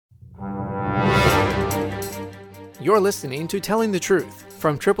You're listening to Telling the Truth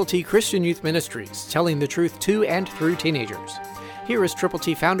from Triple T Christian Youth Ministries, telling the truth to and through teenagers. Here is Triple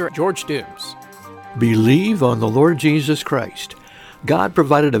T founder George Dooms. Believe on the Lord Jesus Christ. God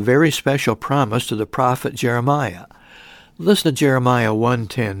provided a very special promise to the prophet Jeremiah. Listen to Jeremiah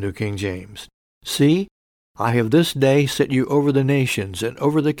 1:10, New King James. See, I have this day set you over the nations and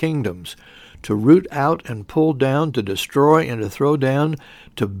over the kingdoms, to root out and pull down, to destroy and to throw down,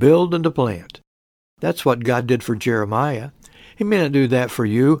 to build and to plant. That's what God did for Jeremiah. He may not do that for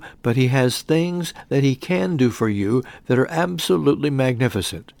you, but he has things that he can do for you that are absolutely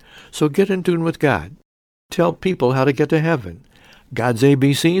magnificent. So get in tune with God. Tell people how to get to heaven. God's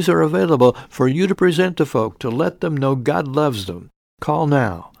ABCs are available for you to present to folk to let them know God loves them. Call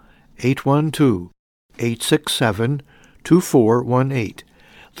now, 812-867-2418.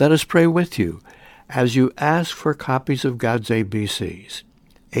 Let us pray with you as you ask for copies of God's ABCs.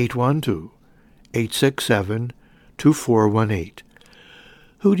 812-867-2418.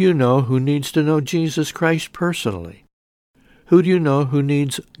 Who do you know who needs to know Jesus Christ personally? Who do you know who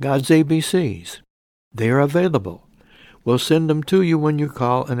needs God's ABCs? They are available. We'll send them to you when you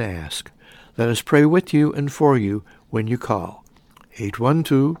call and ask. Let us pray with you and for you when you call.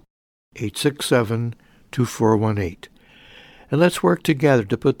 812-867-2418. And let's work together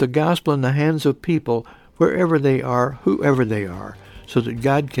to put the gospel in the hands of people wherever they are, whoever they are, so that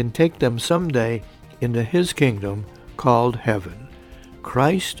God can take them someday into his kingdom called heaven.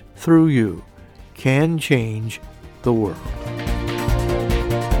 Christ, through you, can change the world.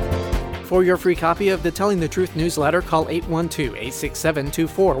 For your free copy of the Telling the Truth newsletter, call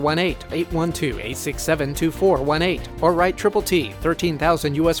 812-867-2418, 812-867-2418, or write Triple T,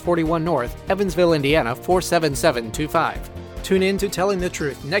 13,000 U.S. 41 North, Evansville, Indiana, 47725. Tune in to Telling the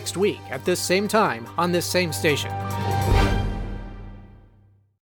Truth next week at this same time on this same station.